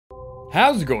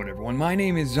How's it going, everyone? My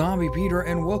name is Zombie Peter,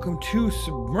 and welcome to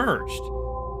Submerged.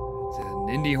 It's an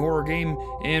indie horror game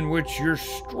in which you're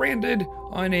stranded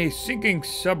on a sinking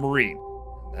submarine.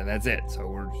 And that's it, so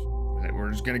we're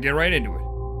just gonna get right into it.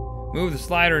 Move the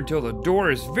slider until the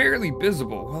door is barely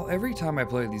visible. Well, every time I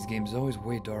play these games, it's always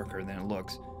way darker than it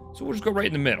looks. So we'll just go right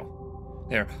in the middle.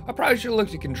 There. I probably should have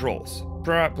looked at controls.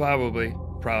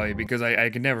 Probably, because I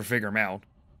can never figure them out.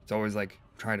 It's always like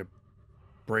trying to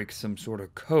break some sort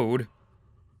of code.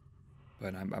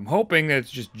 But I'm hoping that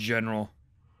it's just general,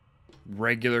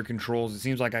 regular controls. It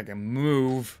seems like I can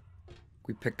move.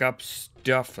 We pick up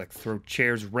stuff, like throw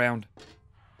chairs around.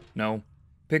 No.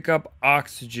 Pick up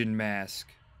oxygen mask.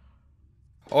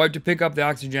 Oh, I have to pick up the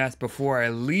oxygen mask before I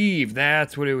leave.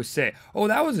 That's what it was saying. Oh,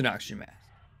 that was an oxygen mask.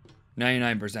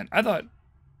 99%. I thought,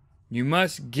 you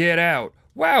must get out.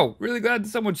 Wow, really glad that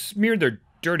someone smeared their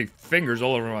dirty fingers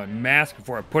all over my mask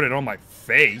before I put it on my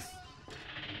face.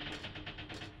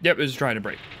 Yep, it's trying to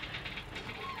break.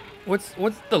 What's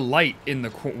the light in the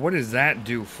corner? What does that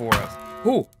do for us?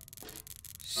 Ooh.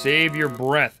 Save your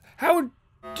breath. How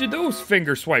did those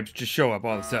finger swipes just show up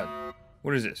all of a sudden?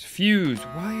 What is this? Fuse.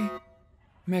 Why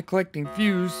am I collecting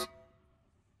fuse?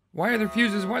 Why are there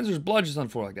fuses? Why is there blood just on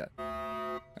the floor like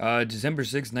that? December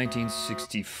 6,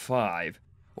 1965.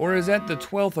 Or is that the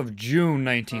 12th of June,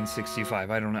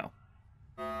 1965? I don't know.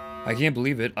 I can't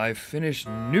believe it. I finished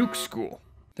nuke school.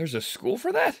 There's a school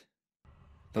for that?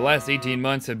 The last 18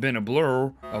 months have been a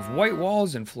blur of white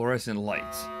walls and fluorescent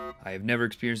lights. I have never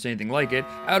experienced anything like it.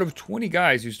 Out of 20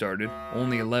 guys who started,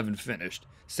 only 11 finished.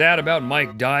 Sad about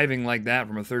Mike diving like that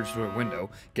from a third-story window.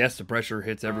 Guess the pressure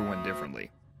hits everyone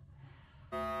differently.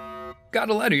 Got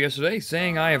a letter yesterday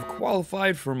saying I have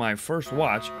qualified for my first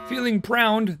watch, feeling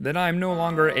proud that I'm no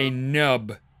longer a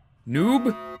nub.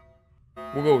 Noob?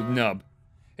 We'll go with nub.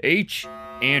 H.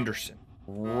 Anderson.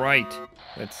 Right.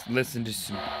 Let's listen to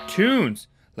some tunes.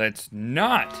 Let's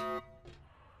not.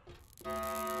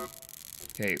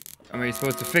 Okay, am I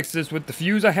supposed to fix this with the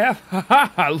fuse I have? Ha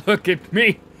ha ha, look at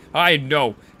me. I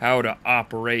know how to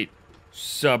operate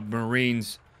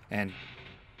submarines and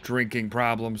drinking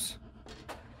problems.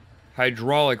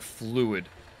 Hydraulic fluid.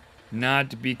 Not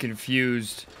to be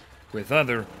confused with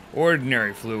other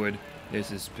ordinary fluid.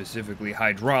 This is specifically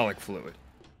hydraulic fluid.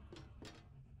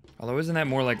 Although, isn't that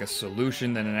more like a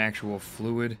solution than an actual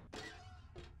fluid?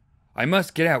 I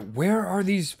must get out. Where are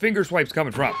these finger swipes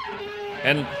coming from?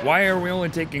 And why are we only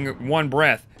taking one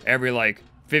breath every, like,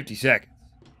 50 seconds?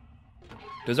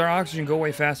 Does our oxygen go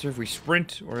away faster if we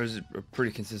sprint, or is it a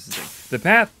pretty consistent thing? The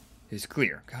path is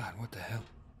clear. God, what the hell?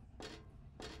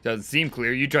 Doesn't seem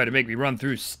clear. You tried to make me run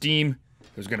through steam.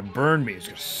 It was gonna burn me. It was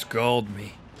gonna scald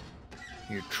me.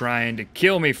 You're trying to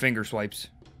kill me, finger swipes.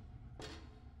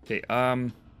 Okay,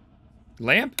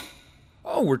 lamp?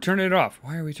 Oh, we're turning it off.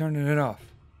 Why are we turning it off?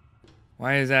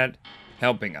 Why is that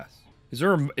helping us? Is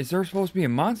there supposed to be a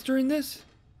monster in this?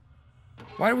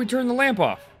 Why did we turn the lamp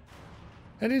off?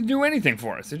 That didn't do anything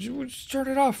for us. We just turned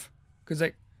it off. Because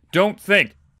I don't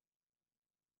think.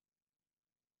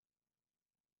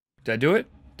 Did I do it?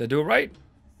 Did I do it right?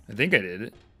 I think I did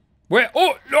it. Wait,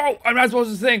 oh, no, I'm not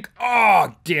supposed to think.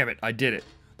 Oh, damn it, I did it.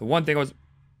 The one thing was,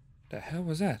 the hell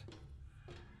was that?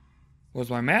 Was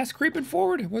my mask creeping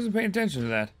forward? I wasn't paying attention to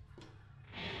that.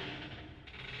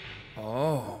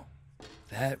 Oh,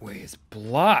 that way is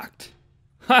blocked.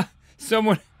 Ha!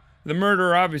 Someone, the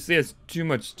murderer obviously has too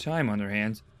much time on their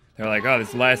hands. They're like, oh,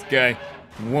 this last guy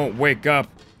won't wake up,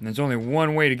 and there's only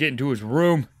one way to get into his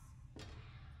room.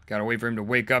 Gotta wait for him to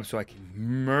wake up so I can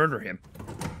murder him.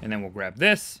 And then we'll grab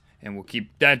this, and we'll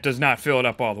keep, that does not fill it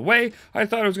up all the way. I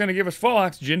thought it was gonna give us full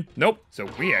oxygen. Nope, so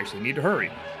we actually need to hurry.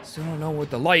 Still don't know what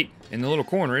the light in the little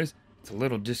corner is. It's a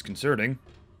little disconcerting.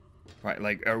 Right,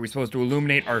 like, are we supposed to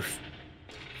illuminate our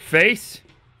face?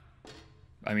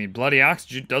 I mean, bloody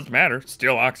oxygen doesn't matter.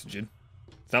 Still oxygen.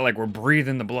 It's not like we're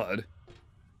breathing the blood.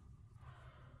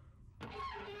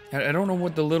 I don't know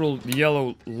what the little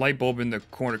yellow light bulb in the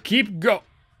corner. Keep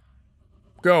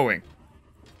going.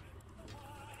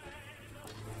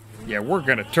 Yeah, we're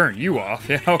gonna turn you off.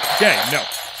 Yeah, okay, no.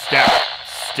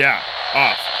 Stop.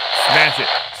 Off.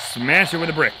 Smash it with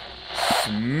a brick.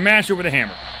 Smash it with a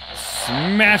hammer.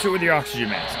 Smash it with the oxygen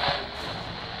mask.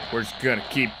 We're just gonna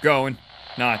keep going.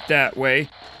 Not that way.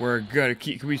 We're gonna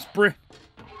keep, can we sprint?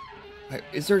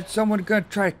 Is there someone gonna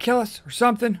try to kill us or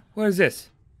something? What is this?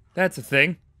 That's a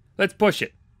thing. Let's push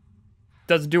it.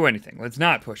 Doesn't do anything. Let's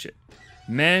not push it.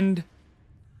 Mend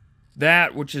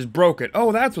that which is broken.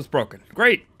 Oh, that's what's broken.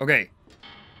 Great. Okay.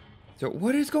 So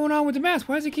what is going on with the mask?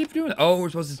 Why does it keep doing that? Oh, we're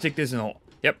supposed to stick this in the hole.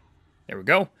 Yep. There we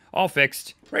go. All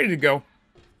fixed. Ready to go.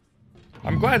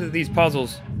 I'm glad that these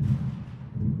puzzles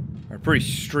are pretty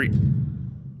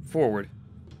straightforward.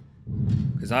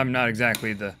 Because I'm not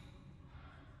exactly the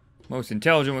most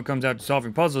intelligent when it comes out to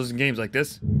solving puzzles in games like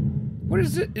this. What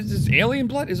is it? Is this alien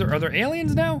blood? Are there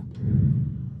aliens now?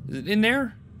 Is it in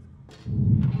there?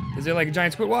 Is it like a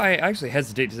giant squid? Well, I actually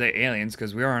hesitate to say aliens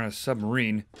because we are on a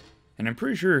submarine. And I'm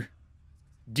pretty sure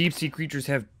deep sea creatures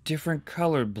have different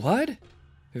colored blood?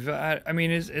 I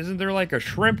mean, isn't there like a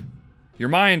shrimp? Your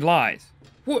mind lies.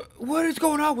 What is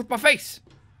going on with my face?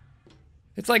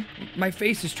 It's like my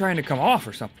face is trying to come off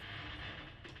or something.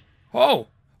 Oh!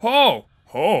 Oh!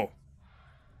 Oh!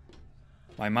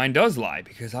 My mind does lie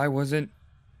because I wasn't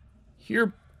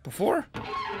here before?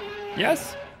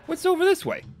 Yes? What's over this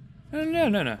way? No.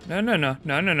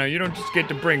 You don't just get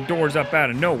to bring doors up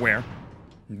out of nowhere.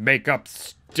 Make up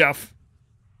stuff.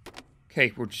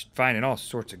 Okay, we're just finding all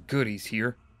sorts of goodies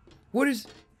here. What's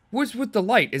with the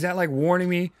light? Is that like warning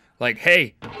me? Like,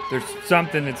 hey, there's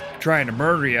something that's trying to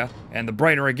murder you, and the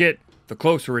brighter I get, the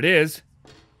closer it is.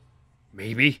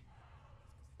 Maybe.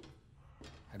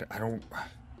 I don't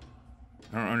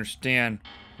understand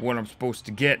what I'm supposed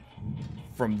to get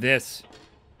from this.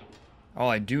 All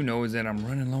I do know is that I'm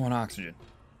running low on oxygen.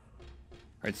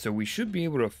 Alright, so we should be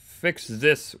able to fix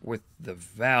this with the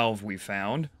valve we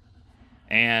found.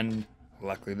 And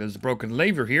luckily there's a broken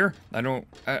lever here.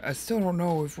 I still don't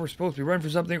know if we're supposed to be running for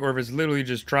something or if it's literally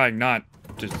just trying not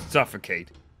to suffocate.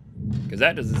 Because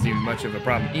that doesn't seem much of a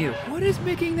problem either. What is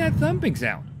making that thumping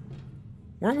sound?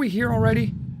 Weren't we here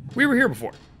already? We were here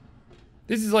before.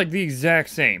 This is like the exact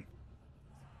same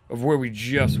of where we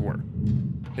just were.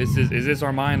 Is this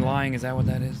our mind lying? Is that what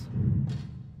that is?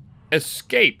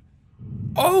 Escape.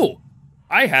 Oh!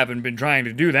 I haven't been trying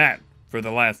to do that for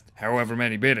the last however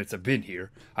many minutes I've been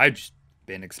here. I've just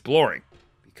been exploring.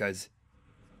 Because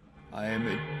I am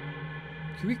a...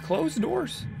 Can we close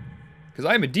doors? Because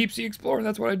I am a deep sea explorer,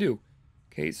 that's what I do.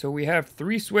 Okay, so we have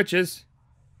 3 switches.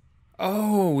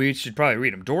 Oh, we should probably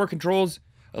read them. Door controls,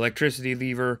 electricity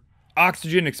lever,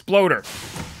 oxygen exploder.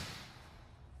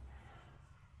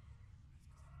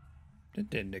 It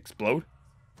didn't explode.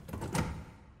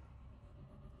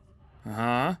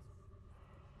 Uh-huh.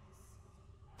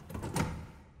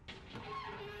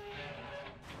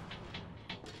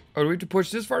 Oh, do we have to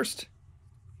push this first?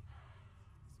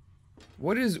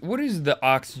 What is the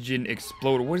oxygen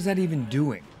exploder? What is that even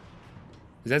doing?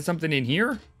 Is that something in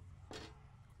here?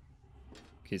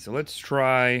 Okay, so let's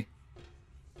try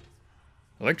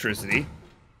electricity.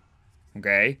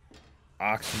 Okay.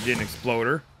 Oxygen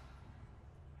exploder.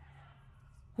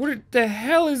 What the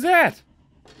hell is that?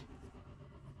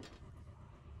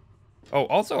 Oh,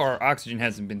 also our oxygen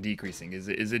hasn't been decreasing. Is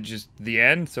it just the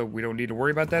end, so we don't need to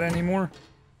worry about that anymore?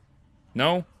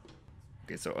 No?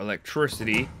 Okay, so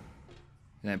electricity.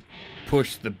 And then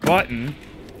push the button.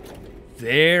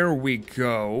 There we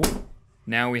go.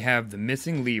 Now we have the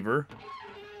missing lever.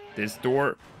 This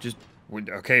door just...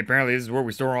 Okay, apparently this is where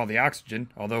we store all the oxygen.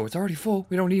 Although it's already full.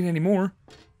 We don't need any more.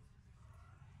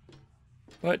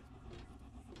 But,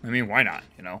 I mean, why not,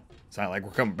 you know? It's not like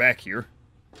we're coming back here.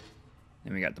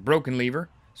 Then we got the broken lever.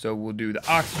 So we'll do the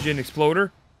oxygen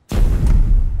exploder.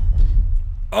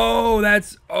 Oh,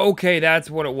 that's... Okay, that's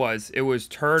what it was. It was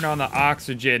turn on the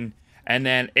oxygen and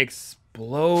then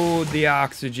explode the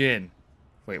oxygen.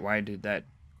 Wait, why did that...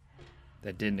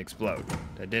 That didn't explode.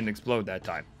 That didn't explode that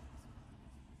time.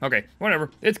 Okay,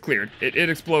 whatever. It's cleared. It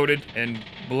exploded and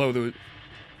it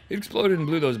exploded and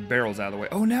blew those barrels out of the way.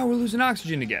 Oh, now we're losing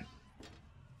oxygen again.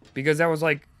 Because that was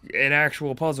like an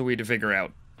actual puzzle we had to figure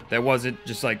out. That wasn't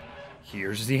just like,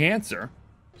 here's the answer.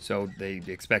 So they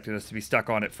expected us to be stuck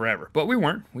on it forever. But we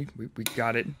weren't. We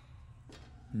got it.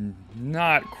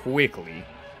 Not quickly.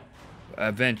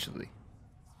 Eventually.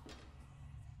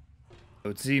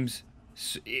 So it seems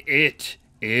it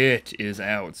is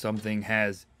out. Something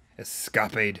has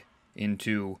escaped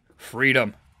into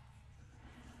freedom.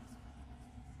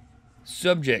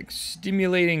 Subject,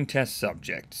 stimulating test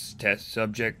subjects. Test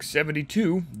subject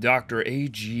 72, Dr.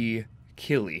 A.G.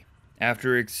 Killy.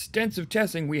 After extensive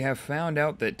testing, we have found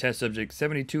out that test subject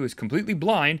 72 is completely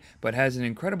blind, but has an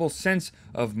incredible sense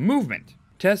of movement.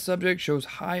 Test subject shows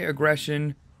high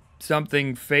aggression,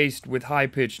 something faced with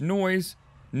high-pitched noise.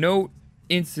 Note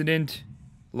incident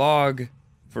log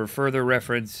for further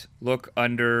reference. Look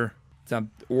under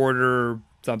some order,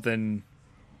 something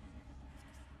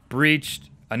breached,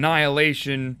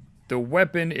 annihilation. The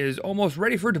weapon is almost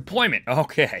ready for deployment.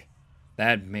 Okay,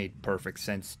 that made perfect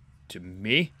sense to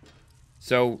me.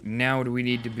 So now do we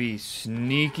need to be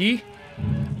sneaky?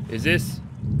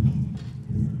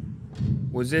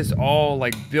 Was this all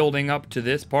like building up to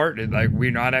this part? Like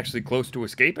we're not actually close to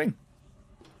escaping?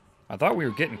 I thought we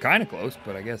were getting kind of close,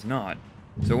 but I guess not.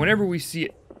 So whenever we see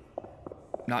it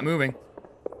not moving,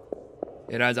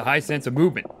 it has a high sense of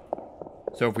movement.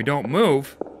 So if we don't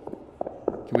move,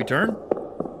 can we turn?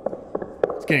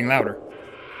 It's getting louder.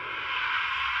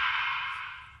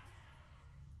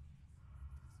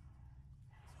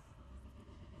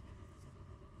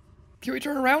 Can we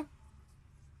turn around?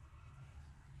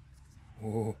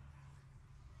 Oh.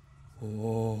 Oh.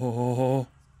 Oh.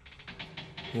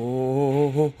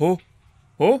 Oh. Oh.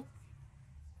 Oh.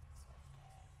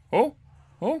 Oh.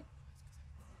 Oh.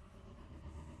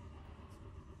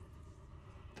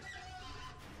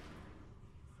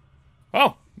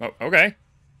 Oh. Okay.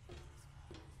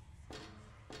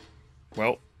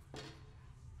 Well,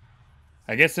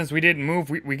 I guess since we didn't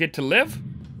move, we get to live?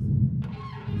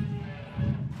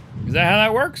 Is that how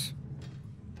that works?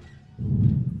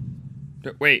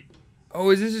 Wait. Oh,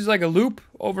 is this just like a loop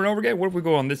over and over again? What if we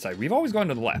go on this side? We've always gone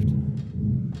to the left.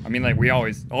 I mean, like, we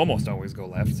almost always go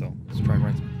left, so let's try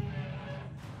right.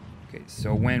 Okay,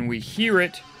 so when we hear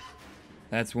it,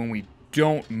 that's when we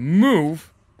don't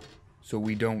move, so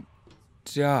we don't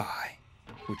die.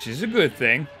 Which is a good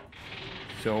thing.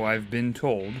 So I've been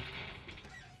told.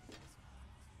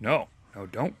 No,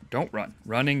 don't run.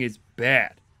 Running is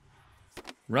bad.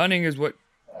 Running is what...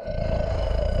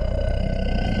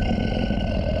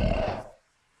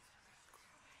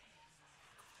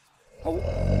 Oh.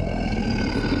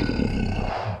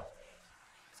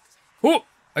 Oh,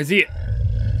 I see it.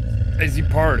 I see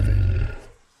part of it.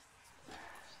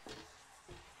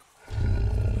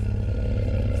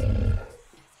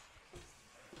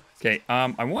 Okay,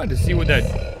 I wanted to see what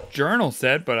that journal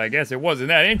said, but I guess it wasn't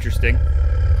that interesting.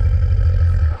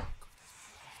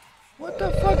 What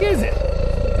the fuck is it?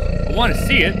 I want to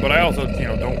see it, but I also,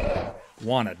 don't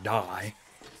want to die.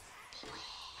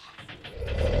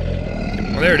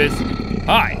 Well, there it is.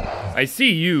 Hi, I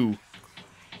see you.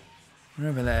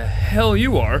 Whatever the hell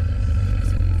you are.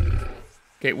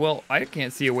 Okay, well, I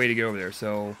can't see a way to get over there,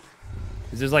 so...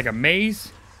 Is this like a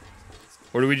maze?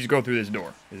 Or do we just go through this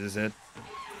door? Is this it?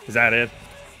 Is that it?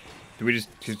 Do we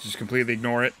just completely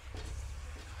ignore it?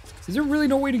 Is there really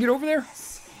no way to get over there?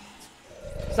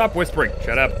 Stop whispering.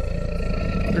 Shut up.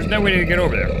 There's no way to get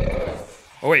over there.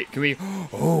 Oh, wait. Can we...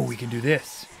 Oh, we can do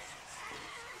this.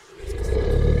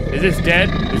 Is this dead?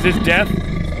 Is this death?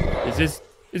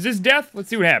 Is this death? Let's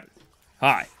see what happens.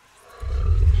 Hi.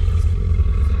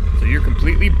 So you're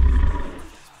completely...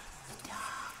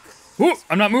 Ooh,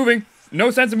 I'm not moving.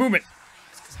 No sense of movement.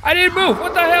 I didn't move.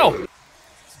 What the hell?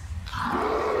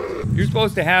 You're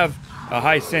supposed to have a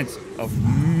high sense of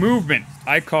movement.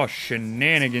 I call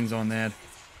shenanigans on that.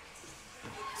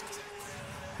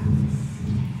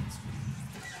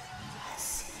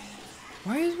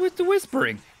 Why is with the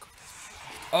whispering?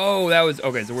 Oh, that was...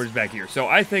 Okay, so we're just back here. So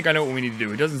I think I know what we need to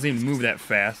do. It doesn't seem to move that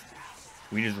fast.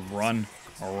 We just run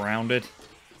around it.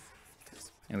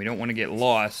 And we don't want to get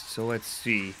lost, so let's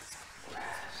see.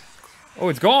 Oh,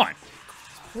 it's gone!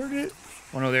 Where did it...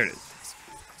 Oh, no, there it is.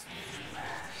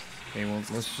 Okay, well,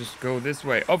 let's just go this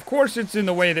way. Of course it's in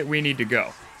the way that we need to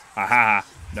go. Aha!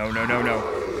 No, no, no, no.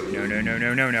 No, no, no,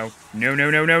 no, no, no. No, no,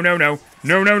 no, no, no, no.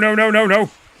 No, no, no, no, no, no.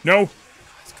 No.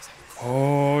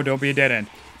 Oh, don't be a dead end.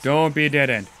 Don't be a dead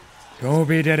end. Don't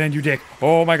be a dead end, you dick.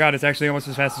 Oh my god, it's actually almost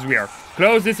as fast as we are.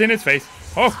 Close this in its face.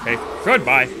 Okay,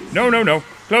 goodbye. No, no, no.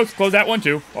 Close that one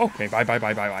too. Okay, bye, bye,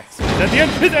 bye, bye, bye. Is that the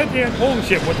end? Is that the end? Holy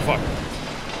shit, what the fuck?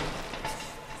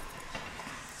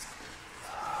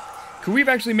 Could we have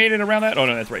actually made it around that? Oh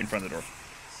no, that's right in front of the door.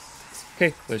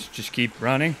 Okay, let's just keep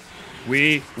running.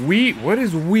 What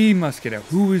is we must get out?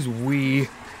 Who is we?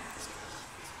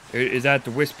 Is that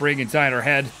the whispering inside our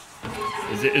head?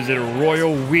 Is it a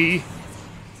royal we?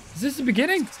 Is this the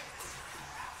beginning?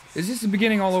 Is this the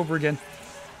beginning all over again?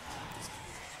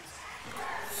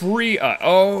 Free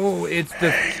oh, it's the...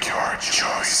 Make your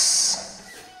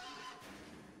choice.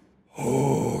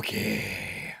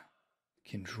 Okay.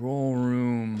 Control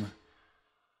room.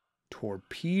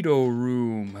 Torpedo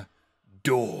room.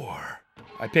 Door.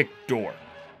 I picked door.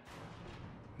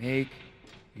 Make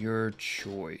your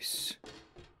choice.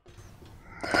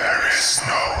 There is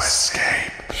no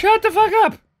escape. Shut the fuck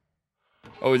up!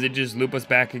 Oh, is it just loop us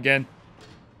back again?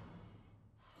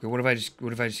 Okay, what if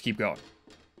I just keep going?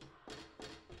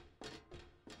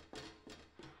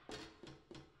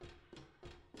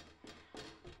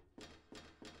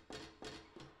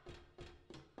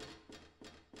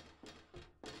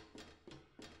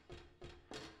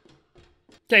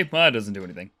 Okay, well, that doesn't do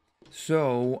anything.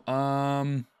 So,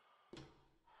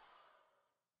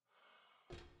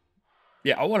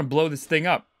 yeah, I want to blow this thing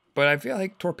up, but I feel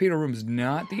like torpedo room's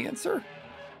not the answer.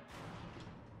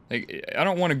 Like, I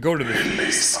don't want to go to this.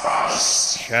 Release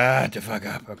us. Shut the fuck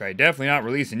up. Okay, definitely not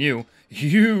releasing you.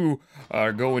 You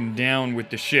are going down with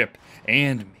the ship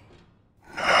and me.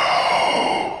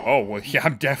 No. Oh, well, yeah,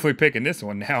 I'm definitely picking this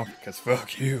one now, because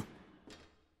fuck you.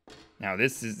 Now,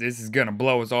 this is gonna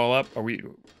blow us all up. Are we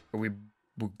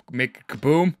make a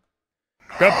kaboom?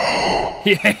 No.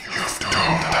 Yeah. You've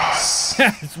doomed us.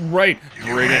 That's right.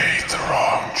 You Bring it. made the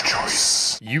wrong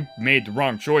choice. You made the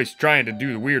wrong choice trying to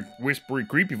do the weird, whispery,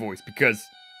 creepy voice, because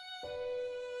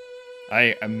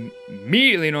I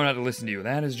immediately know not to listen to you.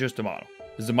 That is just a model.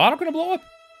 Is the model gonna blow up?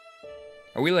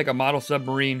 Are we like a model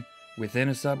submarine within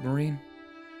a submarine?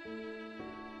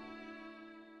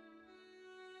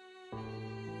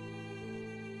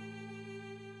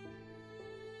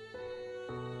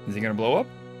 Is he gonna blow up?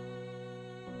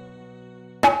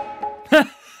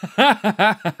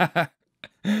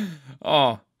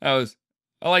 Oh, I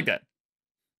like that.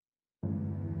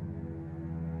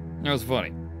 That was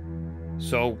funny.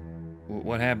 So,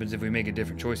 what happens if we make a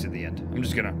different choice at the end? I'm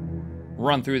just gonna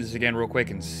run through this again real quick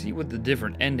and see what the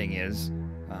different ending is.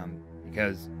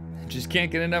 Because I just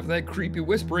can't get enough of that creepy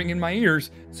whispering in my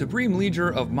ears. Supreme Leader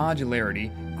of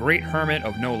Modularity, Great Hermit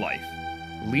of No Life,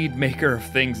 Lead Maker of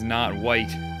Things Not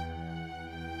White,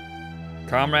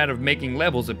 Comrade of Making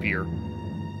Levels Appear,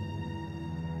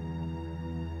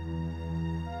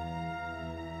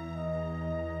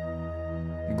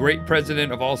 Great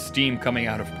President of all steam coming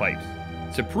out of pipes,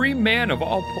 Supreme Man of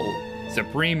pullable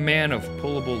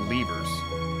levers,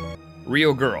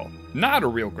 Real Girl, not a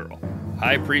real girl,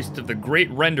 High Priest of the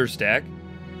Great Render Stack,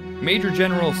 Major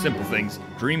General of Simple Things,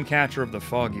 Dreamcatcher of the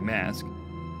Foggy Mask,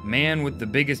 Man with the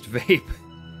Biggest Vape,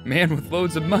 Man with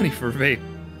Loads of Money for Vape,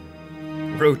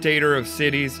 Rotator of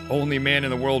Cities, Only Man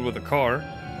in the World with a Car,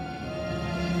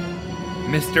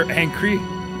 Mr. Angry,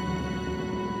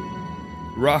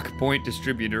 Rock Point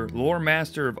Distributor, Lore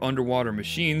Master of Underwater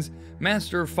Machines,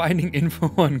 Master of Finding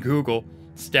Info on Google,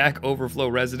 Stack Overflow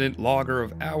Resident, Logger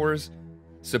of Hours,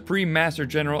 Supreme Master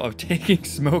General of Taking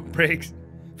Smoke Breaks,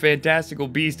 Fantastical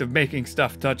Beast of Making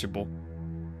Stuff Touchable,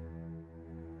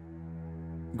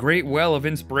 Great Well of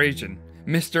Inspiration,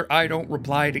 Mr. I Don't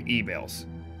Reply to Emails,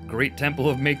 Great Temple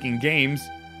of Making Games,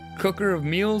 Cooker of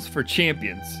Meals for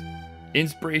Champions,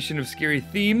 Inspiration of Scary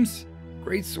Themes,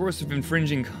 Great Source of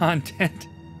Infringing Content.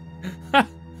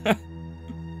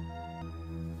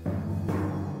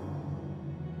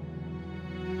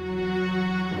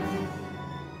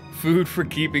 Food for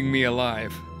keeping me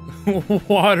alive.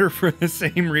 Water for the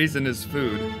same reason as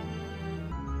food.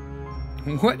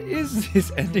 What is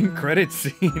this ending credit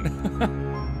scene?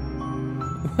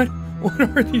 What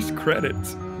are these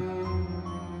credits?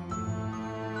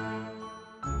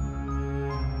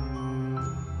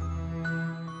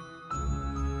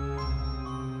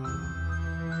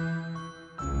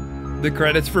 The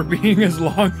credits for being as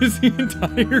long as the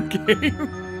entire game.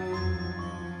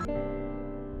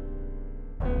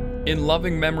 In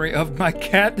loving memory of my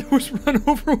cat that was run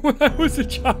over when I was a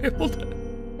child.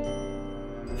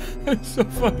 That's so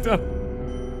fucked up.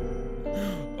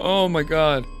 Oh my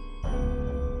god.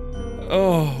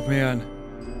 Oh man.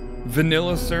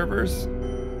 Vanilla servers?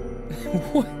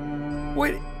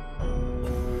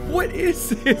 What is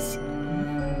this?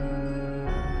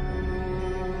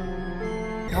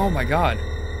 Oh my god.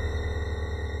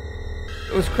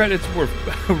 Those credits were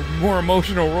a more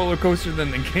emotional roller coaster than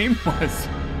the game was.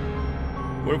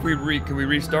 What if can we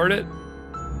restart it?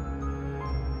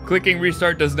 Clicking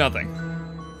restart does nothing.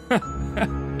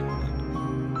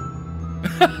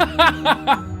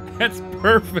 That's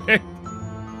perfect.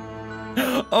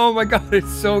 Oh my god,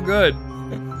 it's so good.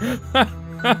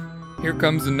 Here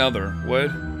comes another. What?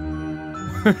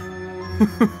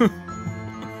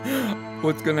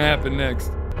 What's gonna happen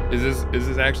next? Is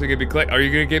this actually gonna be click? Are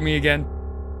you gonna get me again?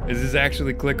 Is this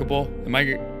actually clickable?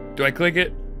 Do I click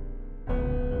it?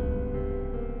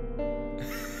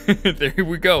 There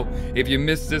we go. If you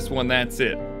miss this one, that's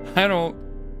it. I don't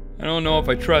know if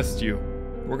I trust you.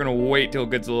 We're gonna wait till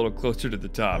it gets a little closer to the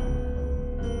top.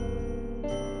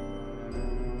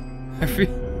 I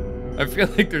feel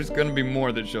like there's gonna be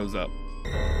more that shows up.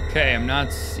 Okay, I'm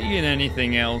not seeing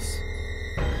anything else.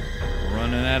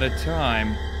 Running out of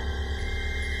time.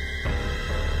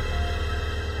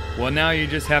 Well, now you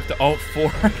just have to Alt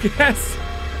 4, I guess.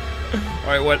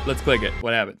 All right, let's click it.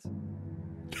 What happens?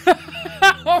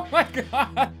 Oh my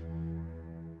god.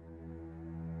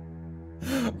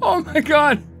 Oh my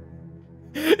god.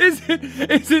 Is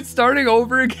it starting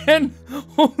over again?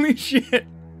 Holy shit.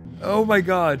 Oh my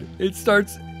god. It's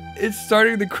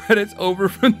starting the credits over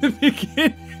from the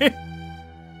beginning.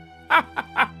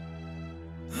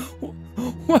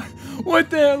 What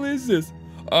the hell is this?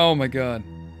 Oh my god.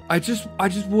 I just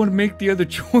want to make the other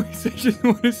choice. I just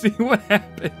want to see what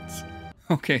happens.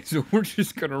 Okay, so we're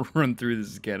just gonna run through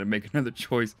this again and make another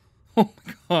choice. Oh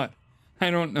my god.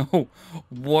 I don't know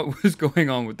what was going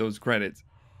on with those credits.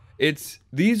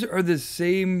 These are the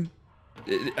same,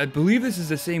 I believe this is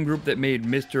the same group that made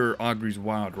Mr. Ogre's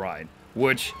Wild Ride,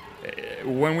 which,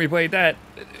 when we played that,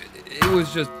 it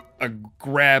was just a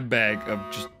grab bag of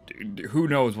just, who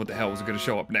knows what the hell was going to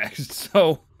show up next.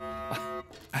 So,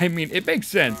 I mean, it makes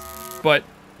sense, but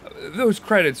those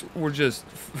credits were just,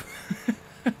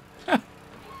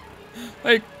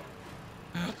 like,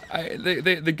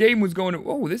 the game was going,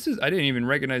 oh, I didn't even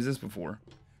recognize this before.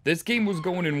 This game was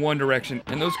going in one direction,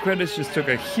 and those credits just took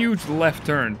a huge left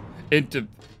turn into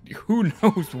who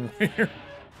knows where.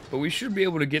 But we should be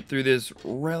able to get through this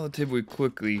relatively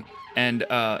quickly, and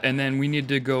then we need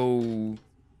to go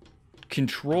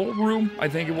control room, I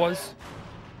think it was.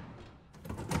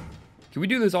 Can we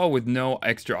do this all with no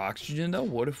extra oxygen, though?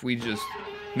 What if we just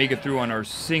make it through on our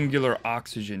singular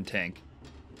oxygen tank?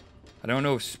 I don't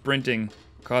know if sprinting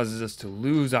causes us to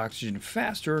lose oxygen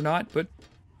faster or not, but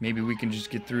maybe we can just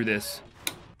get through this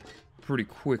pretty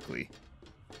quickly.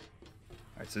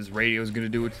 Alright, so this radio's gonna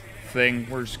do its thing.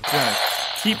 We're just gonna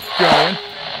keep going.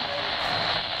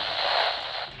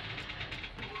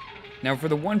 Now, for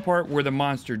the one part where the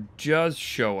monster does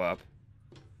show up,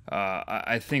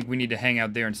 I think we need to hang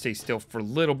out there and stay still for a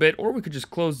little bit, or we could just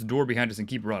close the door behind us and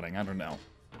keep running. I don't know.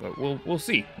 But we'll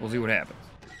see. We'll see what happens.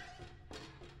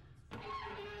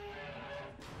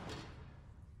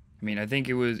 I mean, I think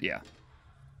it was, yeah.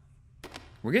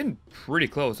 We're getting pretty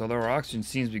close, although our oxygen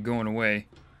seems to be going away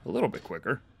a little bit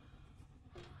quicker.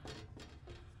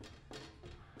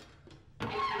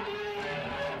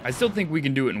 I still think we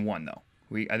can do it in one, though.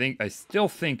 I still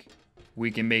think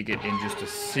we can make it in just a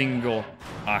single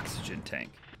oxygen tank.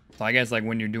 So I guess, like,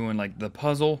 when you're doing, like, the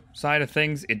puzzle side of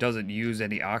things, it doesn't use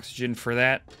any oxygen for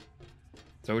that.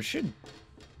 So it should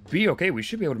be okay. We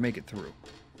should be able to make it through.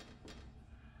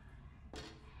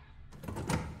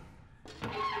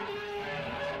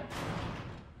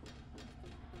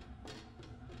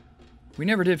 We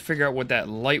never did figure out what that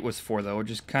light was for, though. It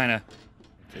just kind of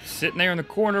sitting there in the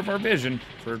corner of our vision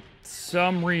for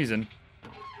some reason.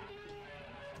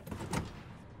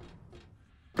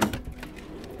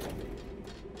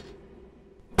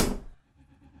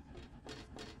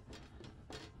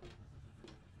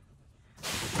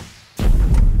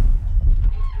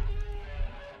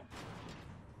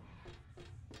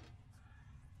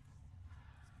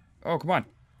 Oh, come on.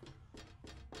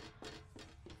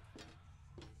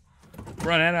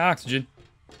 Run out of oxygen.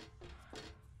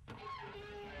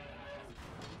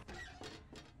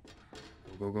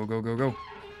 Go, go, go, go, go.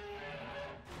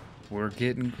 We're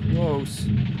getting close.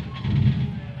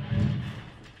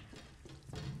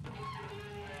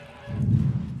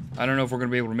 I don't know if we're gonna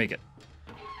be able to make it.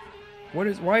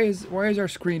 Why is our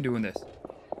screen doing this?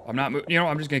 I'm not, you know,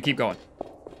 I'm just gonna keep going.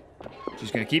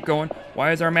 Just gonna keep going.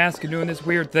 Why is our mask doing this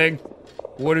weird thing?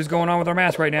 What is going on with our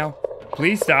mask right now?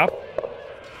 Please stop.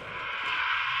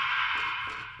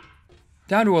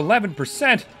 Down to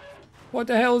 11%. What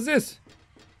the hell is this?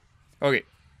 Okay.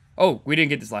 Oh, we didn't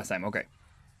get this last time. Okay.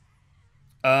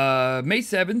 May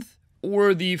 7th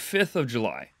or the 5th of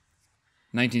July,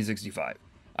 1965.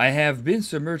 I have been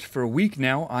submerged for a week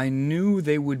now. I knew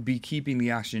they would be keeping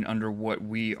the oxygen under what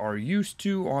we are used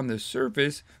to on the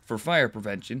surface for fire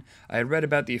prevention. I had read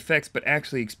about the effects, but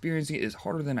actually experiencing it is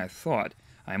harder than I thought.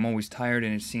 I am always tired,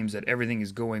 and it seems that everything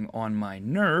is going on my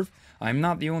nerve. I'm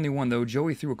not the only one, though.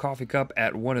 Joey threw a coffee cup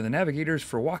at one of the navigators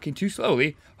for walking too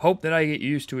slowly. Hope that I get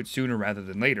used to it sooner rather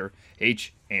than later.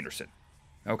 H. Anderson.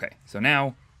 Okay, so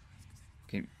now,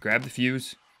 can grab the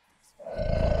fuse.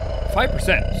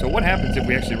 5%. So what happens if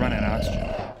we actually run out of oxygen?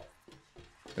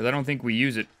 Because I don't think we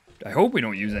use it. I hope we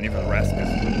don't use any for the rest,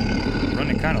 because we're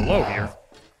running kind of low here.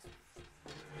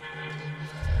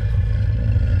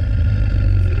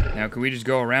 Now, can we just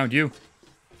go around you?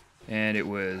 And it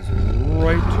was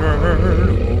right turn.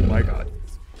 Oh my god.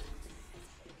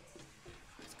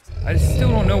 I still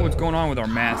don't know what's going on with our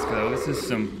mask, though. This is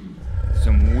some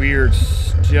weird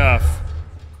stuff.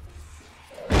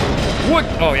 What?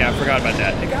 Oh yeah, I forgot about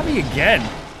that. It got me again.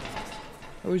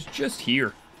 I was just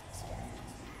here.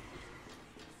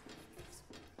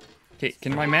 Okay,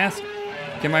 can my mask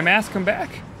come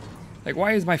back? Like,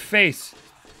 why is my face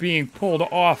being pulled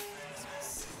off?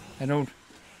 I don't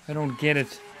get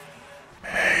it.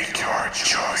 Make your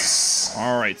choice.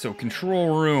 Alright, so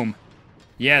control room.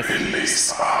 Yes.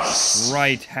 Release us.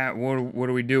 Right, what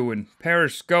are we doing?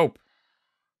 Periscope.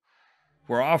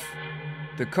 We're off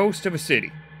the coast of a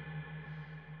city.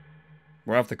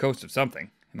 We're off the coast of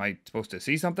something. Am I supposed to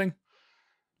see something?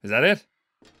 Is that it?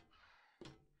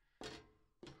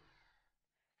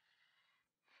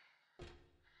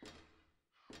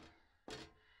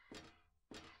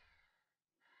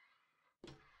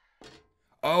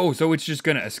 Oh, so it's just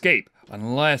gonna escape.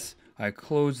 Unless I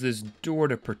close this door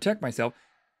to protect myself.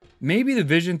 Maybe the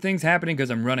vision thing's happening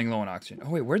because I'm running low on oxygen.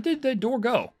 Oh wait, where did the door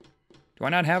go? Do I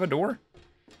not have a door?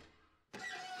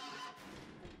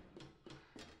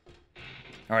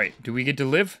 Alright, do we get to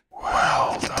live?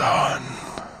 Well done.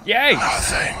 Yay!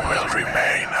 Nothing will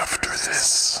remain after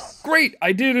this. Great,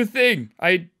 I did a thing.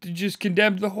 I just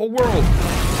condemned the whole world.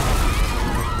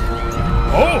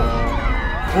 Oh!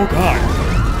 Oh god.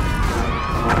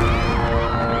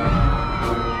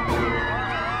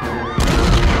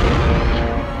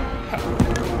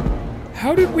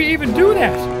 How did we even do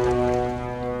that?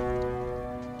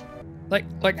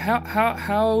 Like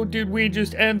how did we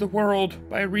just end the world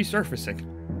by resurfacing?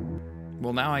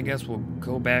 Well, now I guess we'll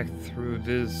go back through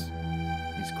these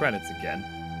credits again.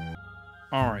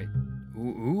 All right.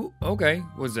 Ooh, okay.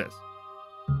 What's this?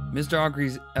 Mr.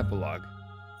 Augury's epilogue.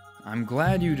 I'm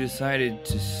glad you decided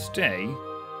to stay.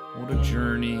 What a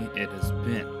journey it has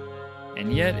been.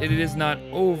 And yet it is not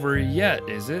over yet,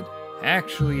 is it?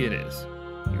 Actually, it is.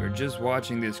 You are just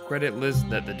watching this credit list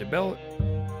that the developers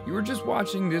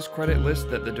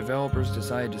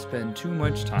decided to spend too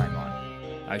much time on.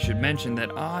 I should mention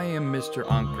that I am Mr.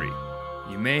 Augury.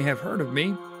 You may have heard of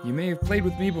me. You may have played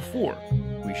with me before.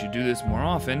 We should do this more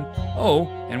often. Oh,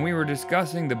 and we were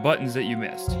discussing the buttons that you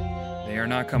missed. They are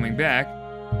not coming back,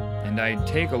 and I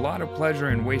take a lot of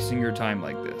pleasure in wasting your time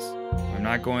like this. I'm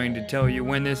not going to tell you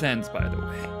when this ends, by the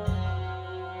way.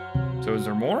 So is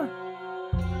there more?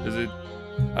 Is it?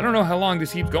 I don't know how long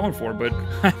this keeps going for, but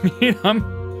I mean,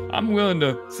 I'm willing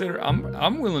to sit.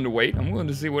 I'm willing to wait. I'm willing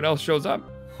to see what else shows up.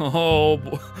 Oh,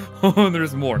 boy. Oh,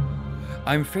 there's more.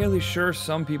 I'm fairly sure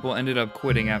some people ended up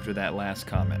quitting after that last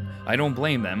comment. I don't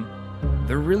blame them.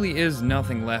 There really is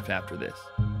nothing left after this.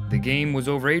 The game was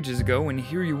over ages ago, and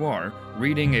here you are,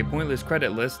 reading a pointless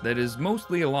credit list that is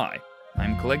mostly a lie.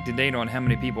 I'm collecting data on how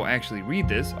many people actually read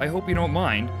this. I hope you don't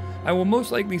mind. I will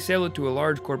most likely sell it to a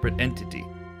large corporate entity.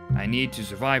 I need to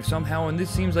survive somehow, and this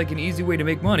seems like an easy way to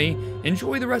make money.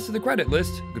 Enjoy the rest of the credit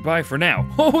list. Goodbye for now.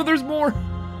 Oh, there's more!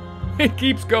 It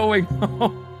keeps going.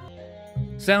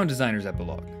 Sound designer's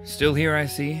epilogue. Still here, I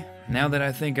see. Now that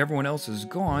I think everyone else is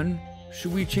gone,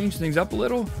 should we change things up a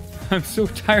little? I'm so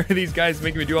tired of these guys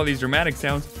making me do all these dramatic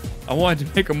sounds. I wanted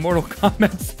to make a Mortal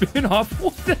Kombat spin-off.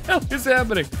 What the hell is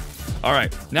happening?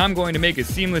 Alright, now I'm going to make a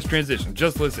seamless transition.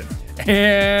 Just listen.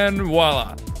 And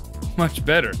voila. Much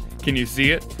better. Can you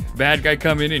see it? Bad guy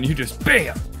come in and you just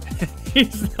BAM!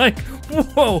 He's like,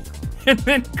 whoa! And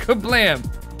then kablam!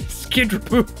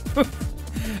 Skidrapoo!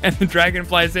 And the dragon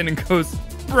flies in and goes,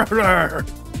 brother!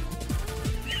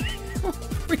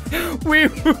 we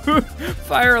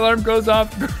fire alarm goes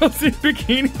off, girls in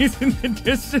bikinis in the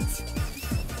distance.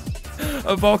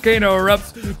 A volcano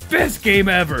erupts. Best game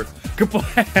ever!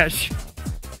 Kaplash!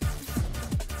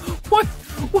 What?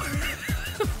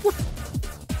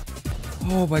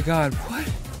 Oh my god, what?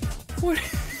 What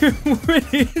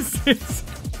is this?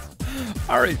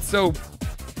 Alright, so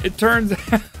it turns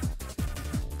out.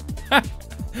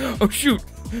 Oh shoot!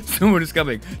 Someone is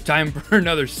coming. Time for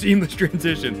another seamless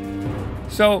transition.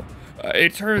 So,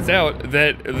 it turns out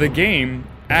that the game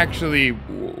actually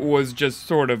was just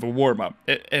sort of a warm-up.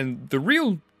 And the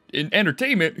real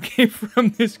entertainment came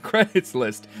from this credits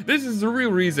list. This is the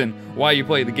real reason why you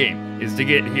play the game, is to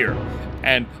get here.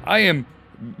 And I am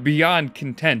beyond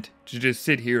content to just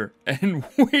sit here and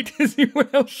wait to see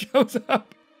what else shows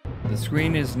up. The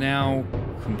screen is now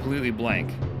completely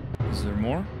blank. Is there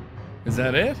more? Is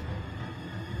that it?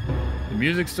 The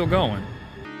music's still going.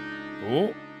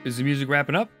 Oh, is the music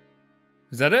wrapping up?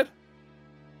 Is that it?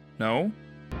 No?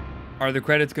 Are the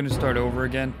credits gonna start over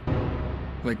again?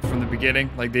 Like from the beginning,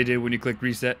 like they did when you click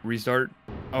reset, restart?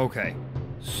 Okay,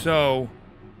 so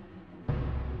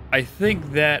I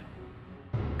think that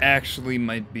actually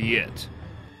might be it.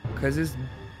 Because it's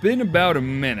been about a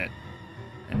minute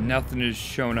and nothing has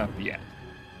shown up yet.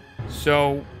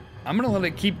 So I'm gonna let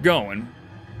it keep going,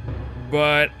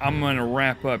 but I'm gonna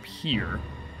wrap up here.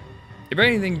 If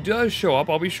anything does show up,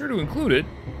 I'll be sure to include it,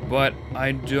 but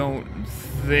I don't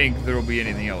think there'll be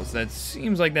anything else. That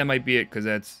seems like that might be it,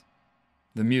 because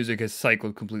the music has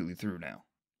cycled completely through now.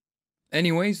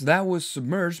 Anyways, that was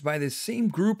Submerged by the same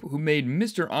group who made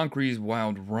Mr. Augury's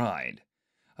Wild Ride.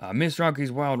 Mr.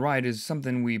 Augury's Wild Ride is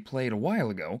something we played a while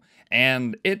ago,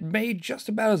 and it made just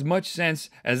about as much sense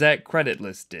as that credit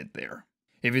list did there.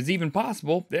 If it's even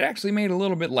possible, it actually made a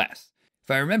little bit less. If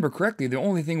I remember correctly, the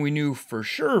only thing we knew for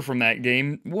sure from that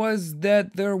game was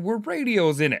that there were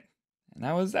radios in it. And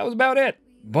that was about it.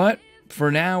 But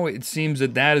for now, it seems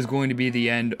that is going to be the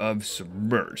end of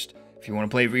Submerged. If you want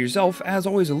to play it for yourself, as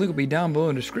always, a link will be down below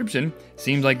in the description.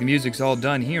 Seems like the music's all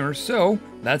done here, so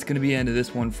that's going to be the end of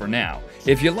this one for now.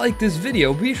 If you like this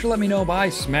video, be sure to let me know by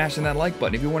smashing that like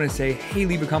button. If you want to say, hey,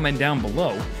 leave a comment down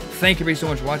below. Thank you so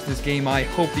much for watching this game. I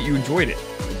hope that you enjoyed it.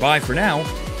 Bye for now.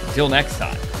 Until next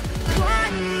time.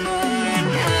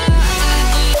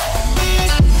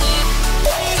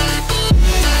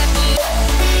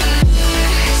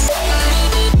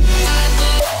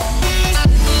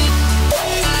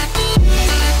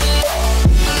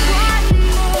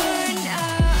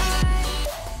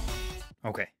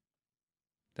 Okay,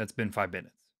 that's been 5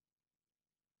 minutes.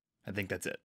 I think that's it.